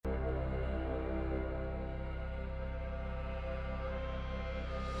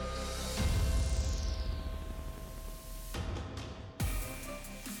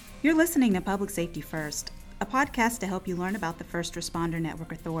You're listening to Public Safety First, a podcast to help you learn about the First Responder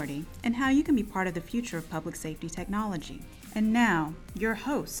Network Authority and how you can be part of the future of public safety technology. And now, your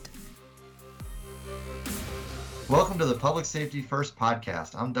host. Welcome to the Public Safety First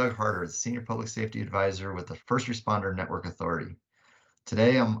podcast. I'm Doug Harder, the Senior Public Safety Advisor with the First Responder Network Authority.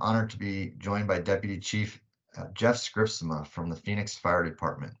 Today, I'm honored to be joined by Deputy Chief Jeff Scripsma from the Phoenix Fire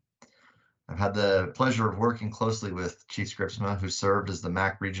Department. I've had the pleasure of working closely with Chief Scripsma, who served as the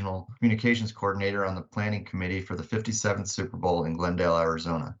MAC Regional Communications Coordinator on the Planning Committee for the 57th Super Bowl in Glendale,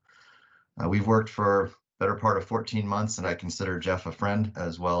 Arizona. We've worked for the better part of 14 months, and I consider Jeff a friend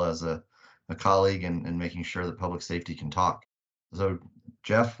as well as a colleague in making sure that public safety can talk. So,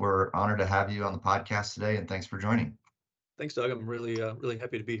 Jeff, we're honored to have you on the podcast today, and thanks for joining. Thanks, Doug. I'm really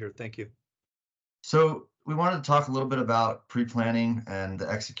happy to be here. Thank you. So we wanted to talk a little bit about pre-planning and the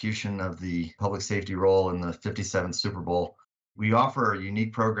execution of the public safety role in the 57th Super Bowl. We offer a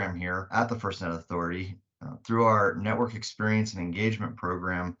unique program here at the FirstNet Authority. Through our network experience and engagement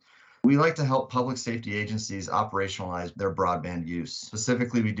program, we like to help public safety agencies operationalize their broadband use.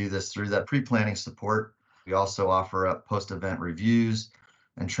 Specifically, we do this through that pre-planning support. We also offer up post-event reviews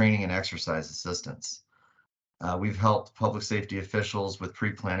and training and exercise assistance. We've helped public safety officials with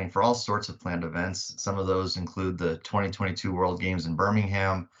pre-planning for all sorts of planned events. Some of those include the 2022 World Games in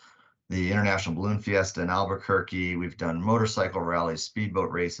Birmingham, the International Balloon Fiesta in Albuquerque. We've done motorcycle rallies,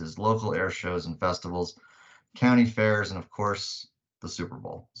 speedboat races, local air shows and festivals, county fairs, and of course, the Super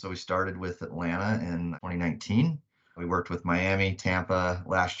Bowl. So we started with Atlanta in 2019. We worked with Miami, Tampa,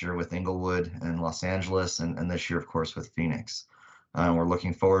 last year with Inglewood and Los Angeles, and this year, of course, with Phoenix. We're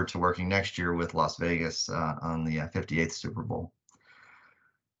looking forward to working next year with Las Vegas on the 58th Super Bowl.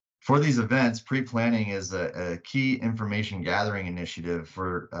 For these events, pre-planning is a key information gathering initiative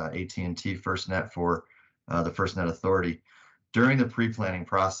for AT&T FirstNet for the FirstNet Authority. During the pre-planning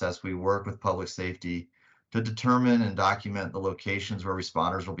process, we work with public safety to determine and document the locations where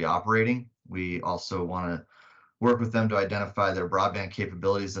responders will be operating. We also want to work with them to identify their broadband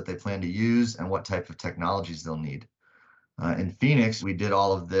capabilities that they plan to use and what type of technologies they'll need. In Phoenix, we did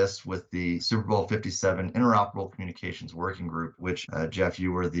all of this with the Super Bowl 57 Interoperable Communications Working Group, which, Jeff,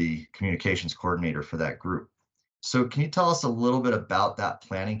 you were the communications coordinator for that group. So can you tell us a little bit about that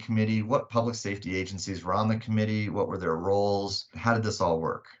planning committee? What public safety agencies were on the committee? What were their roles? How did this all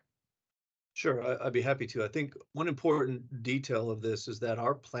work? Sure, I'd be happy to. I think one important detail of this is that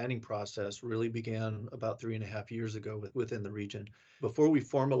our planning process really began about 3.5 years ago within the region. Before we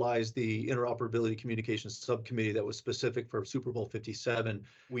formalized the Interoperability Communications Subcommittee that was specific for Super Bowl 57,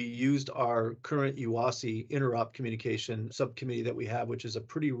 we used our current UASI Interop Communication Subcommittee that we have, which is a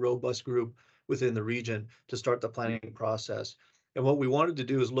pretty robust group within the region, to start the planning process. And what we wanted to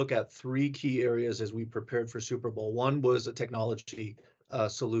do is look at three key areas as we prepared for Super Bowl. One was a technology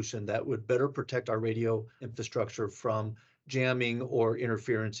solution that would better protect our radio infrastructure from jamming or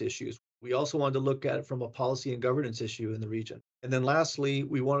interference issues. We also wanted to look at it from a policy and governance issue in the region. And then lastly,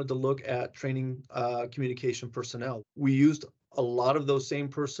 we wanted to look at training communication personnel. We used a lot of those same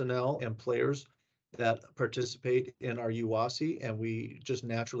personnel and players that participate in our UASI, and we just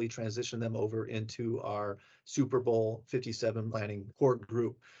naturally transitioned them over into our Super Bowl 57 planning court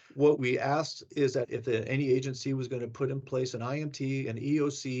group. What we asked is that if any agency was going to put in place an IMT, an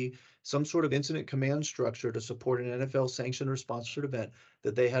EOC, some sort of incident command structure to support an NFL-sanctioned or sponsored event,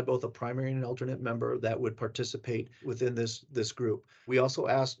 that they had both a primary and an alternate member that would participate within this group. We also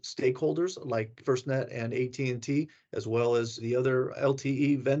asked stakeholders like FirstNet and AT&T, as well as the other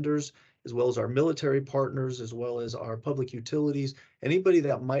LTE vendors, as well as our military partners, as well as our public utilities, anybody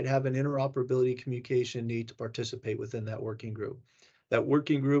that might have an interoperability communication need to participate within that working group. That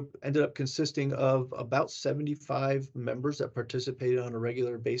working group ended up consisting of about 75 members that participated on a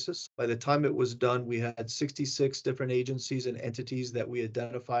regular basis. By the time it was done, we had 66 different agencies and entities that we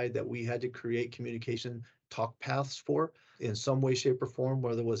identified that we had to create communication talk paths for in some way, shape, or form,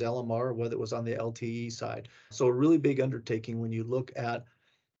 whether it was LMR or whether it was on the LTE side. So a really big undertaking when you look at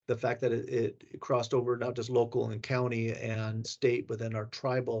the fact that it crossed over not just local and county and state, but then our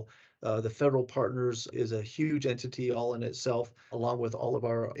tribal. The federal partners is a huge entity all in itself, along with all of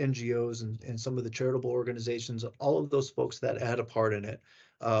our NGOs and some of the charitable organizations, all of those folks that had a part in it.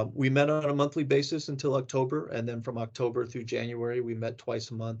 We met on a monthly basis until October, and then from October through January, we met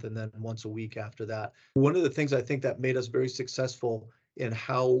twice a month and then once a week after that. One of the things I think that made us very successful in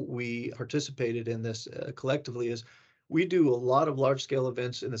how we participated in this collectively is we do a lot of large-scale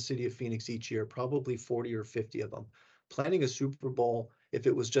events in the city of Phoenix each year, probably 40 or 50 of them. Planning a Super Bowl, if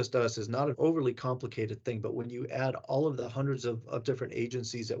it was just us, is not an overly complicated thing, but when you add all of the hundreds of different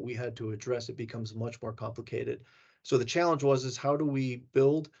agencies that we had to address, it becomes much more complicated. So the challenge is how do we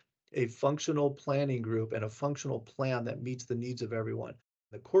build a functional planning group and a functional plan that meets the needs of everyone.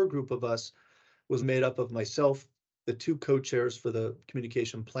 The core group of us was made up of myself, the two co-chairs for the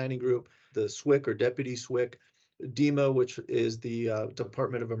communication planning group, the SWIC or deputy SWIC, DEMA, which is the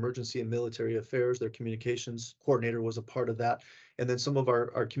Department of Emergency and Military Affairs, their communications coordinator was a part of that, and then some of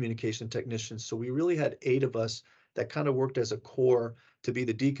our communication technicians. So we really had 8 of us that kind of worked as a core to be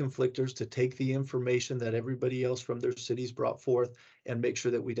the deconflictors, to take the information that everybody else from their cities brought forth and make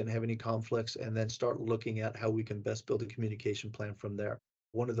sure that we didn't have any conflicts, and then start looking at how we can best build a communication plan from there.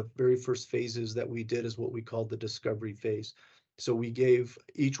 One of the very first phases that we did is what we called the discovery phase. So we gave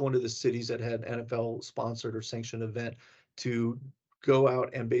each one of the cities that had NFL sponsored or sanctioned event to go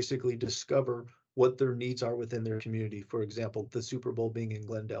out and basically discover what their needs are within their community. For example, the Super Bowl being in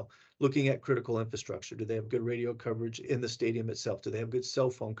Glendale, looking at critical infrastructure. Do they have good radio coverage in the stadium itself? Do they have good cell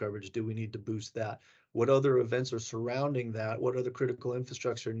phone coverage? Do we need to boost that? What other events are surrounding that? What other critical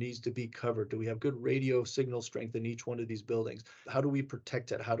infrastructure needs to be covered? Do we have good radio signal strength in each one of these buildings? How do we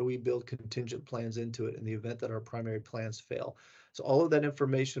protect it? How do we build contingent plans into it in the event that our primary plans fail? So all of that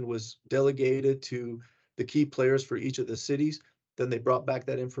information was delegated to the key players for each of the cities. Then they brought back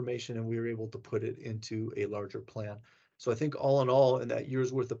that information and we were able to put it into a larger plan. So I think all in all, in that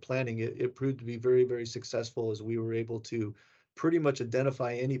year's worth of planning, it proved to be very, very successful as we were able to pretty much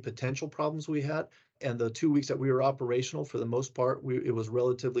identify any potential problems we had. And the 2 weeks that we were operational, for the most part, it was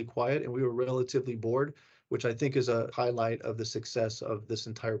relatively quiet and we were relatively bored, which I think is a highlight of the success of this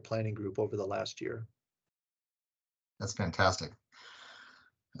entire planning group over the last year. That's fantastic.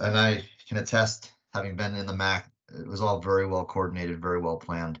 And I can attest, having been in the MAC, it was all very well coordinated, very well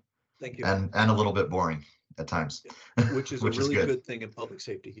planned, Thank you. and a little bit boring at times, Which is which a is really good. good thing in public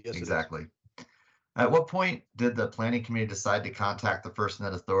safety. Yes, it is. Exactly. At what point did the planning committee decide to contact the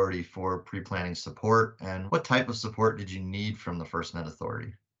FirstNet Authority for pre-planning support, and what type of support did you need from the FirstNet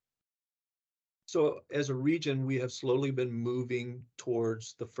Authority? So as a region, we have slowly been moving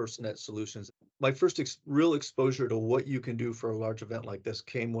towards the FirstNet solutions. My first real exposure to what you can do for a large event like this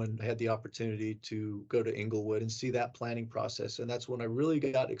came when I had the opportunity to go to Inglewood and see that planning process. And that's when I really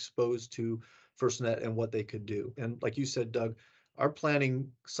got exposed to FirstNet and what they could do. And like you said, Doug, our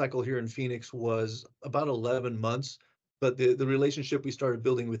planning cycle here in Phoenix was about 11 months. But the relationship we started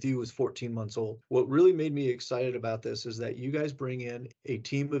building with you was 14 months old. What really made me excited about this is that you guys bring in a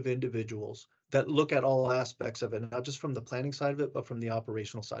team of individuals that look at all aspects of it, not just from the planning side of it, but from the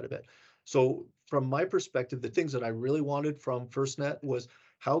operational side of it. So from my perspective, the things that I really wanted from FirstNet was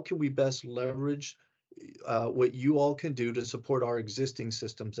how can we best leverage what you all can do to support our existing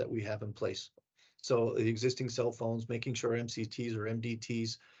systems that we have in place. So the existing cell phones, making sure MCTs or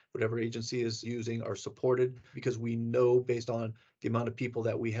MDTs, whatever agency is using, are supported, because we know based on the amount of people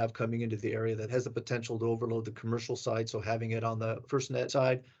that we have coming into the area that has the potential to overload the commercial side. So having it on the FirstNet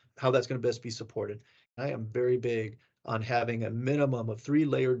side, how that's going to best be supported. I am very big on having a minimum of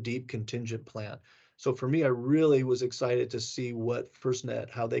 3-layer deep contingent plan. So for me, I really was excited to see what FirstNet,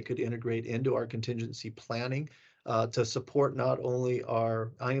 how they could integrate into our contingency planning to support not only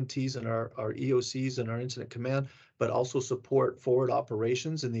our IMTs and our EOCs and our incident command, but also support forward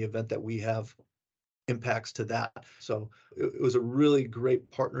operations in the event that we have impacts to that. So it was a really great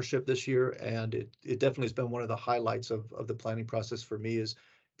partnership this year, and it definitely has been one of the highlights of the planning process for me, is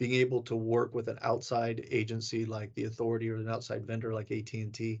being able to work with an outside agency like the authority or an outside vendor like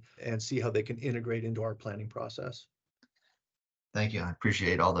AT&T and see how they can integrate into our planning process. Thank you. I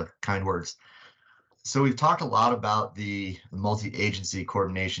appreciate all the kind words. So we've talked a lot about the Multi-Agency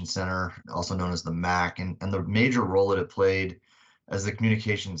Coordination Center, also known as the MAC, and the major role that it played as the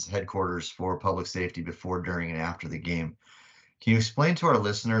communications headquarters for public safety before, during, and after the game. Can you explain to our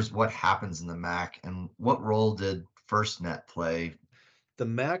listeners what happens in the MAC and what role did FirstNet play? The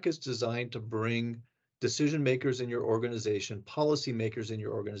MAC is designed to bring decision makers in your organization, policy makers in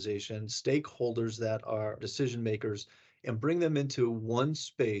your organization, stakeholders that are decision makers, and bring them into one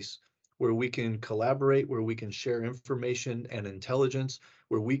space where we can collaborate, where we can share information and intelligence,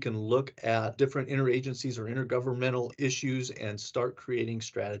 where we can look at different interagencies or intergovernmental issues and start creating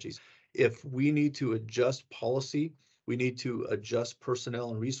strategies. If we need to adjust policy, we need to adjust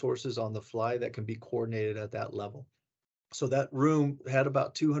personnel and resources on the fly that can be coordinated at that level. So that room had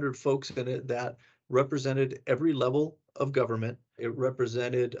about 200 folks in it that represented every level of government. It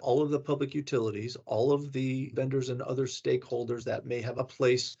represented all of the public utilities, all of the vendors and other stakeholders that may have a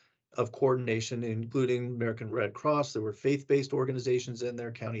place of coordination, including American Red Cross. There were faith-based organizations in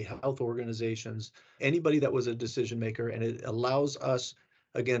there, county health organizations, anybody that was a decision maker. And it allows us,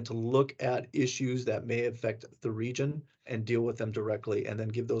 again, to look at issues that may affect the region and deal with them directly, and then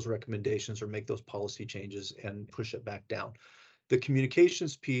give those recommendations or make those policy changes and push it back down. The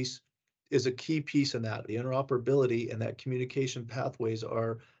communications piece is a key piece in that. The interoperability and that communication pathways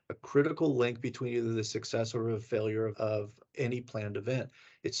are a critical link between either the success or a failure of any planned event.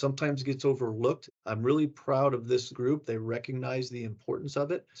 It sometimes gets overlooked. I'm really proud of this group. They recognize the importance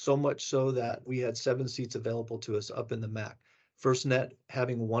of it, so much so that we had 7 seats available to us up in the MAC. FirstNet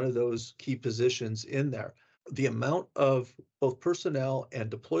having one of those key positions in there. The amount of both personnel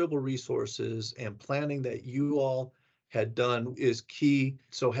and deployable resources and planning that you all had done is key.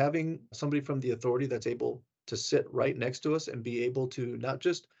 So having somebody from the authority that's able to sit right next to us and be able to not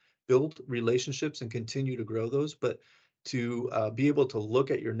just build relationships and continue to grow those, but to be able to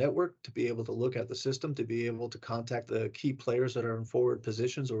look at your network, to be able to look at the system, to be able to contact the key players that are in forward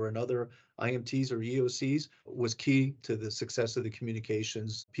positions or in other IMTs or EOCs was key to the success of the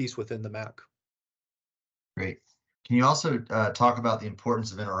communications piece within the MAC. Great. Can you also talk about the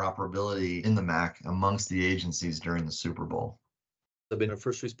importance of interoperability in the MAC amongst the agencies during the Super Bowl? I've been a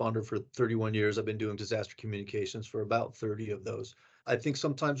first responder for 31 years. I've been doing disaster communications for about 30 of those. I think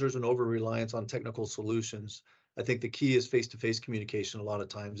sometimes there's an over-reliance on technical solutions. I think the key is face-to-face communication. A lot of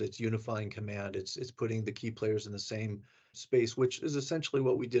times it's unifying command. It's putting the key players in the same space, which is essentially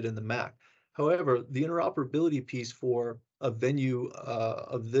what we did in the MAC. However, the interoperability piece for a venue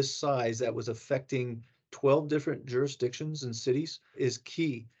of this size that was affecting 12 different jurisdictions and cities is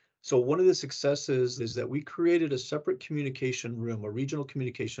key. So one of the successes is that we created a separate communication room, a regional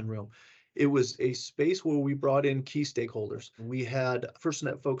communication room. It was a space where we brought in key stakeholders. We had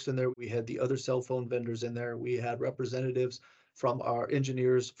FirstNet folks in there. We had the other cell phone vendors in there. We had representatives from our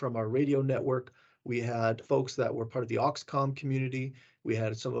engineers, from our radio network. We had folks that were part of the Oxcom community. We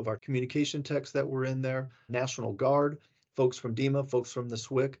had some of our communication techs that were in there, National Guard, folks from DEMA, folks from the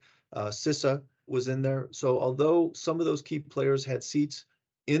SWIC, CISA was in there. So although some of those key players had seats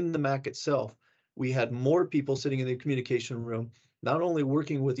in the MAC itself, we had more people sitting in the communication room, not only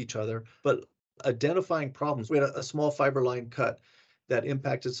working with each other, but identifying problems. We had a small fiber line cut that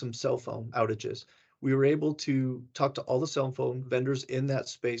impacted some cell phone outages. We were able to talk to all the cell phone vendors in that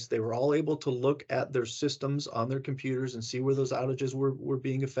space. They were all able to look at their systems on their computers and see where those outages were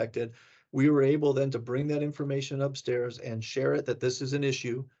being affected. We were able then to bring that information upstairs and share it that this is an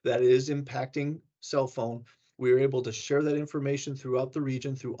issue that is impacting cell phone. We were able to share that information throughout the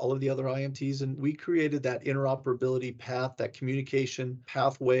region, through all of the other IMTs, and we created that interoperability path, that communication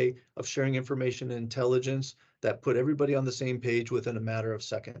pathway of sharing information and intelligence that put everybody on the same page within a matter of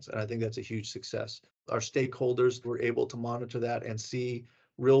seconds. And I think that's a huge success. Our stakeholders were able to monitor that and see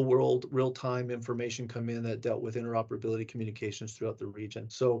real world, real-time information come in that dealt with interoperability communications throughout the region.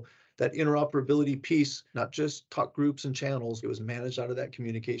 So that interoperability piece, not just talk groups and channels, it was managed out of that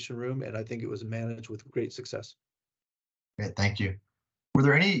communication room, and I think it was managed with great success. Great, thank you. Were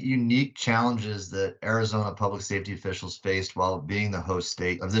there any unique challenges that Arizona public safety officials faced while being the host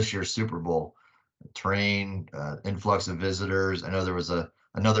state of this year's Super Bowl? Terrain, influx of visitors. I know there was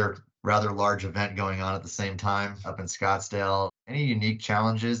another rather large event going on at the same time up in Scottsdale. Any unique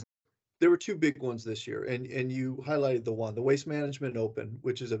challenges? There were 2 big ones this year, and you highlighted the Waste Management Open,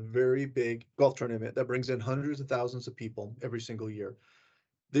 which is a very big golf tournament that brings in hundreds of thousands of people every single year.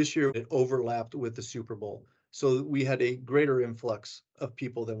 This year, it overlapped with the Super Bowl. So we had a greater influx of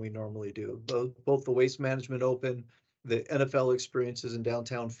people than we normally do. Both the Waste Management Open, the NFL experiences in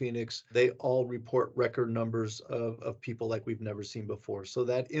downtown Phoenix, they all report record numbers of people like we've never seen before. So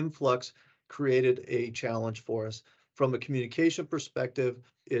that influx created a challenge for us. From a communication perspective,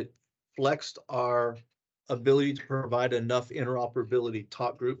 it flexed our ability to provide enough interoperability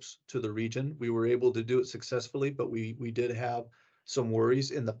talk groups to the region. We were able to do it successfully, but we did have some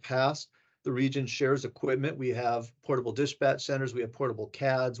worries in the past. The region shares equipment. We have portable dispatch centers, we have portable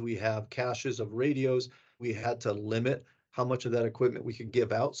CADs, we have caches of radios. We had to limit how much of that equipment we could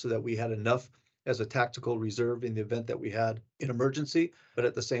give out so that we had enough as a tactical reserve in the event that we had an emergency. But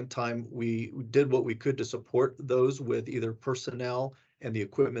at the same time, we did what we could to support those with either personnel and the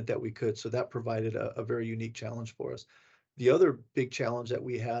equipment that we could. So that provided a very unique challenge for us. The other big challenge that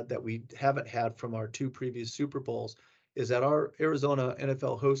we had that we haven't had from our 2 previous Super Bowls is that our Arizona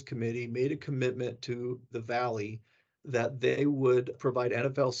NFL host committee made a commitment to the Valley that they would provide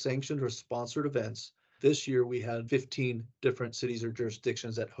NFL sanctioned or sponsored events. This year, we had 15 different cities or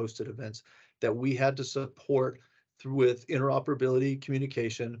jurisdictions that hosted events that we had to support with interoperability,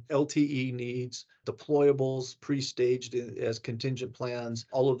 communication, LTE needs, deployables, pre-staged as contingent plans,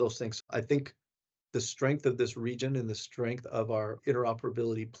 all of those things. I think the strength of this region and the strength of our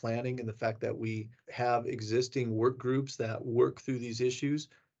interoperability planning and the fact that we have existing work groups that work through these issues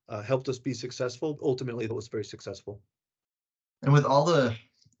helped us be successful. Ultimately, it was very successful. And with all the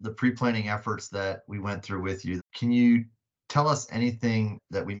pre-planning efforts that we went through with you, can you tell us anything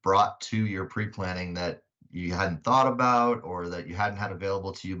that we brought to your pre-planning that you hadn't thought about or that you hadn't had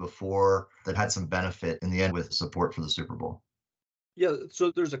available to you before that had some benefit in the end with support for the Super Bowl. Yeah,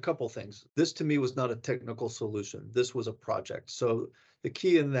 so there's a couple things. This to me was not a technical solution. This was a project. So the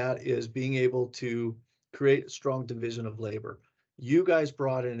key in that is being able to create a strong division of labor. You guys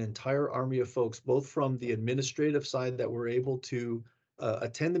brought an entire army of folks, both from the administrative side that were able to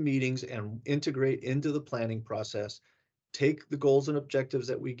attend the meetings and integrate into the planning process, take the goals and objectives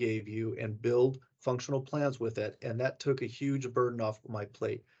that we gave you and build functional plans with it. And that took a huge burden off my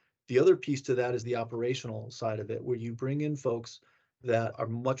plate. The other piece to that is the operational side of it, where you bring in folks that are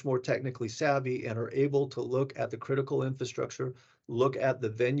much more technically savvy and are able to look at the critical infrastructure, look at the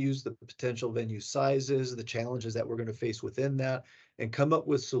venues, the potential venue sizes, the challenges that we're going to face within that, and come up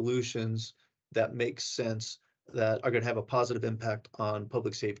with solutions that make sense, that are going to have a positive impact on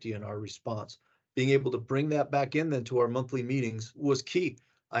public safety and our response. Being able to bring that back in then to our monthly meetings was key.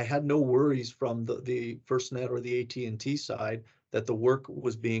 I had no worries from the FirstNet or the AT&T side that the work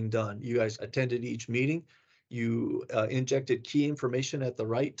was being done. You guys attended each meeting. You injected key information at the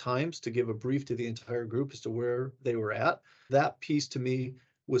right times to give a brief to the entire group as to where they were at. That piece to me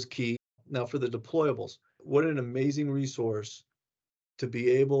was key. Now for the deployables, what an amazing resource to be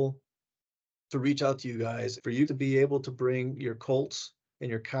able to reach out to you guys, for you to be able to bring your Colts and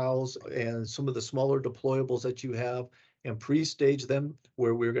your cows and some of the smaller deployables that you have and pre-stage them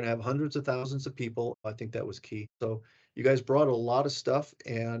where we're going to have hundreds of thousands of people. I think that was key. So you guys brought a lot of stuff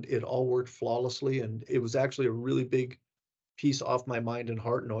and it all worked flawlessly. And it was actually a really big piece off my mind and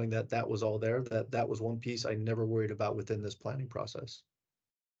heart, knowing that that was all there, that was one piece I never worried about within this planning process.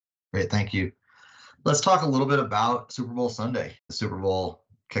 Great, thank you. Let's talk a little bit about Super Bowl Sunday. The Super Bowl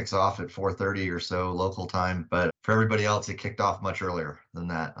kicks off at 4:30 or so local time, but for everybody else, it kicked off much earlier than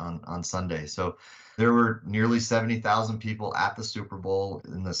that on Sunday. So there were nearly 70,000 people at the Super Bowl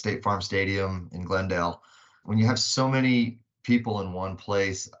in the State Farm Stadium in Glendale. When you have so many people in one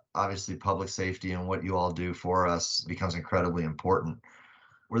place, obviously public safety and what you all do for us becomes incredibly important.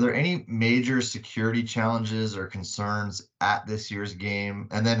 Were there any major security challenges or concerns at this year's game?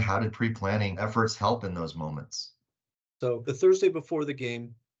 And then how did pre-planning efforts help in those moments? So the Thursday before the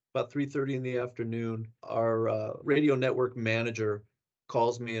game, about 3:30 in the afternoon, our radio network manager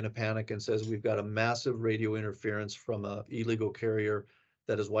calls me in a panic and says, we've got a massive radio interference from an illegal carrier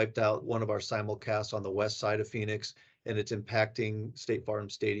that has wiped out one of our simulcasts on the west side of Phoenix, and it's impacting State Farm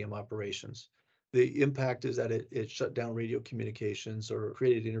Stadium operations. The impact is that it shut down radio communications or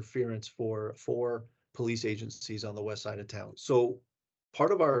created interference for four police agencies on the west side of town. So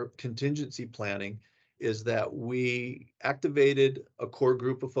part of our contingency planning is that we activated a core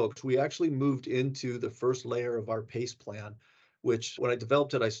group of folks. We actually moved into the first layer of our PACE plan, which when I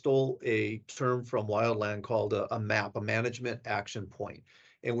developed it, I stole a term from Wildland called a MAP, a management action point.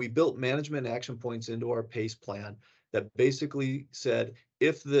 And we built management action points into our PACE plan that basically said,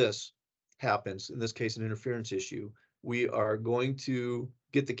 if this happens, in this case, an interference issue, we are going to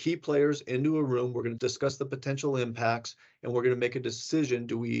get the key players into a room. We're going to discuss the potential impacts, and we're going to make a decision.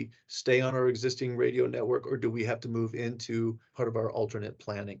 Do we stay on our existing radio network, or do we have to move into part of our alternate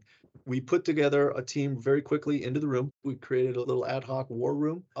planning? We put together a team very quickly into the room. We created a little ad hoc war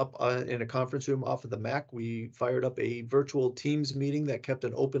room up in a conference room off of the MAC. We fired up a virtual Teams meeting that kept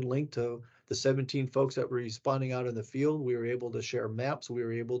an open link to the 17 folks that were responding out in the field. We were able to share maps. We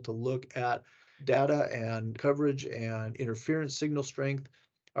were able to look at data and coverage and interference signal strength.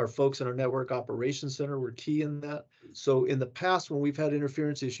 Our folks in our network operations center were key in that. So in the past, when we've had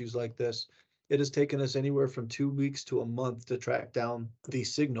interference issues like this, it has taken us anywhere from 2 weeks to a month to track down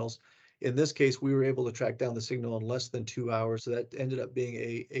these signals. In this case, we were able to track down the signal in less than 2 hours. So that ended up being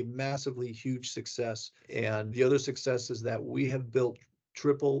a massively huge success. And the other success is that we have built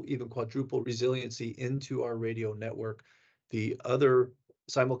triple, even quadruple resiliency into our radio network. The other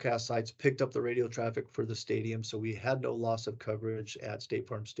simulcast sites picked up the radio traffic for the stadium, so we had no loss of coverage at State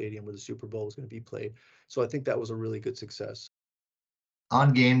Farm Stadium where the Super Bowl was going to be played. So I think that was a really good success.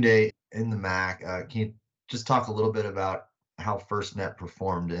 On game day in the MAC, can you just talk a little bit about how FirstNet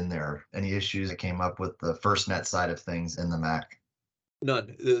performed in there? Any issues that came up with the FirstNet side of things in the MAC?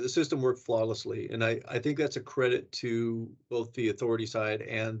 None. The system worked flawlessly, and I think that's a credit to both the authority side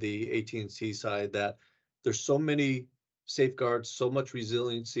and the AT&T side, that there's so many safeguards, so much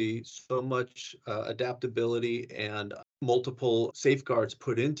resiliency, so much adaptability, and multiple safeguards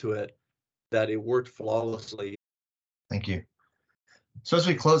put into it that it worked flawlessly. Thank you. So as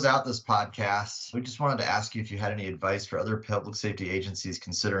we close out this podcast, we just wanted to ask you if you had any advice for other public safety agencies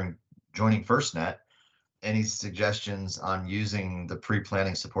considering joining FirstNet, any suggestions on using the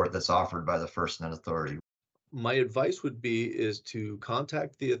pre-planning support that's offered by the FirstNet Authority. My advice would be is to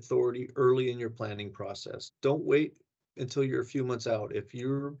contact the authority early in your planning process. Don't wait until you're a few months out. If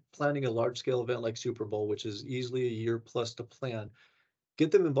you're planning a large scale event like Super Bowl, which is easily a year plus to plan,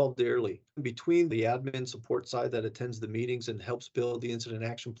 get them involved early. Between the admin support side that attends the meetings and helps build the incident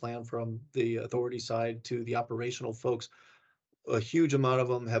action plan from the authority side to the operational folks, a huge amount of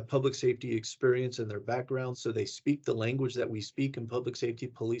them have public safety experience in their background, so they speak the language that we speak in public safety,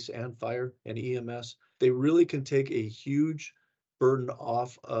 police and fire and EMS. They really can take a huge burden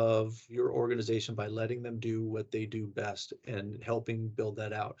off of your organization by letting them do what they do best and helping build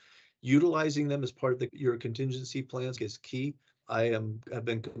that out. Utilizing them as part of your contingency plans is key. Have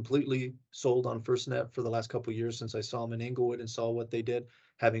been completely sold on FirstNet for the last couple of years since I saw them in Inglewood and saw what they did.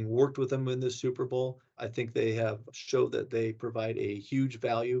 Having worked with them in the Super Bowl, I think they have showed that they provide a huge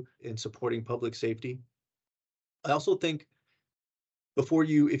value in supporting public safety. I also think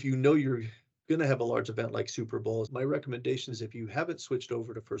if you know you're going to have a large event like Super Bowl, my recommendation is if you haven't switched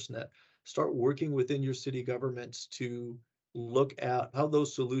over to FirstNet, start working within your city governments to look at how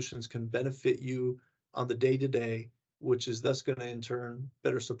those solutions can benefit you on the day-to-day, which is thus going to in turn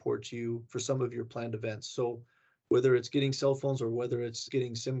better support you for some of your planned events. So whether it's getting cell phones or whether it's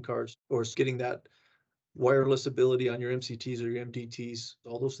getting SIM cards or getting that wireless ability on your MCTs or your MDTs,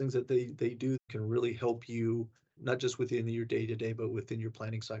 all those things that they do can really help you, not just within your day-to-day, but within your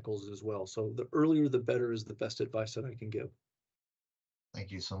planning cycles as well. So the earlier, the better is the best advice that I can give. Thank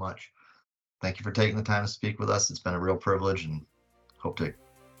you so much. Thank you for taking the time to speak with us. It's been a real privilege and hope to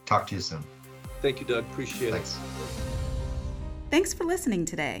talk to you soon. Thank you, Doug. Appreciate Thanks. it. Thanks for listening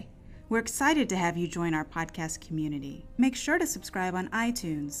today. We're excited to have you join our podcast community. Make sure to subscribe on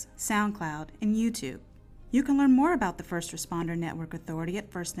iTunes, SoundCloud, and YouTube. You can learn more about the First Responder Network Authority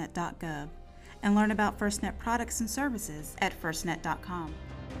at firstnet.gov and learn about FirstNet products and services at firstnet.com.